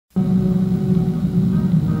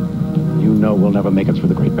know we'll never make it through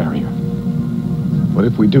the Great Barrier. But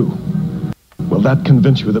if we do, will that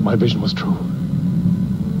convince you that my vision was true?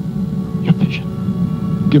 Your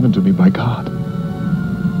vision? Given to me by God.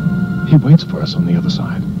 He waits for us on the other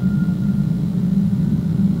side.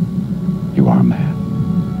 You are a man.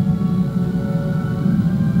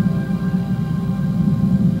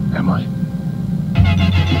 Am I?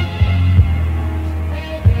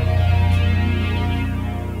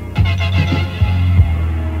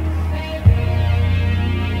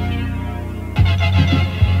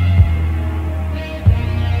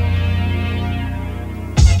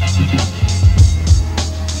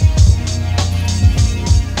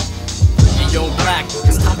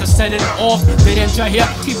 It's time to set it off. Didn't you hear?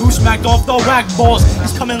 T-Boo smacked off the whack balls.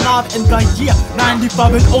 He's coming live in the year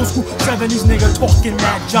 95 in old school 70s nigga talking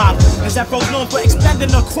mad job. Is that bro's known for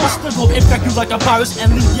expanding across the globe, infect you like a virus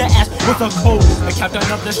and leave your ass with a cold. The captain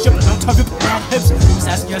of the ship, don't tell you mad hips. Just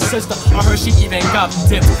ask your sister, I heard she even got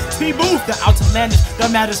dipped. T-Boo, the outlandish, the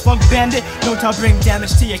maddest funk bandit, known to bring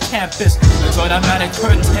damage to your campus. Enjoy the automatic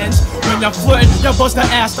curtains. When you're flirting, your bust the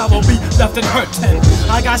ass, I will be left in hurtin'.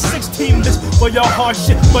 I got 16 bits for your hard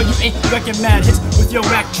shit, but you ain't wrecking mad hits with your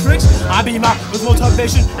whack tricks. I beam out with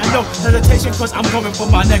motivation and no hesitation, cause I'm going for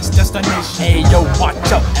my next destination. Hey yo, watch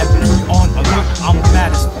out and be on alert. I'm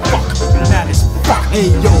mad as fuck, mad as fuck.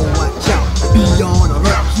 Hey yo, watch out, be on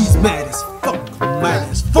alert. He's mad as fuck, mad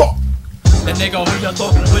as fuck. The nigga who you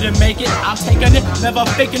thought wouldn't make it, I'm taking it, never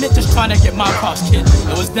faking it, just trying to get my props, kid.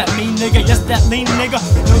 It was that mean nigga, yes, that lean nigga,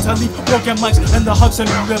 known to leave broken mics in the Hudson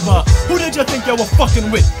River. Who did you think you were fucking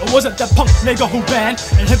with? Or was it that punk nigga who ran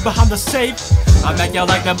and hid behind the safe? I make you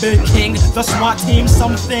like the big king, the SWAT team.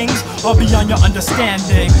 Some things are beyond your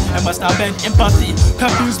understanding. It must have been empathy,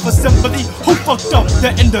 confused for sympathy. Who fucked up the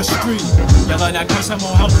industry? You learn that cursing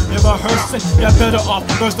won't help, you're rehearsing. You're better off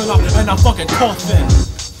bursting off in a fucking coffin.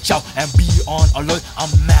 Shout and be on alert, I'm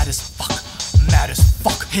mad as fuck, mad as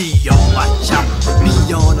fuck. Hey yo, watch out, be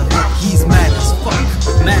on alert. He's mad as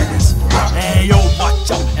fuck, mad as fuck. Hey yo, watch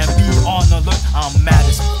out and be on alert. I'm mad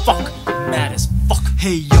as fuck, mad as fuck.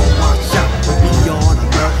 Hey yo, watch out, be on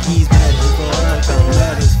alert. He's mad as fuck, I'm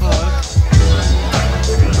mad as fuck.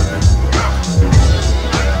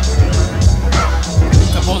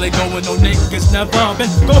 They going, no niggas never been.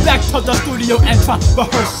 Go back to the studio and try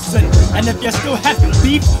rehearsing. And if you still have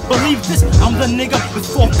beef, believe this, I'm the nigga with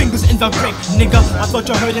 4 fingers in the ring. Nigga, I thought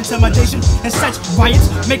you heard intimidation and such riots,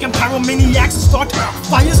 making pyromaniacs start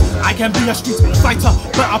fires. I can be a street fighter,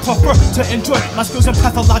 but I prefer to enjoy my skills in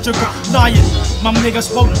pathological lying. My niggas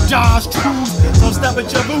smoke Josh truths, so step with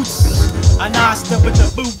your boots. And I step with your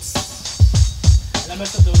boots. And I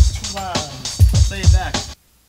messed up those 2 lines. I'll play it back.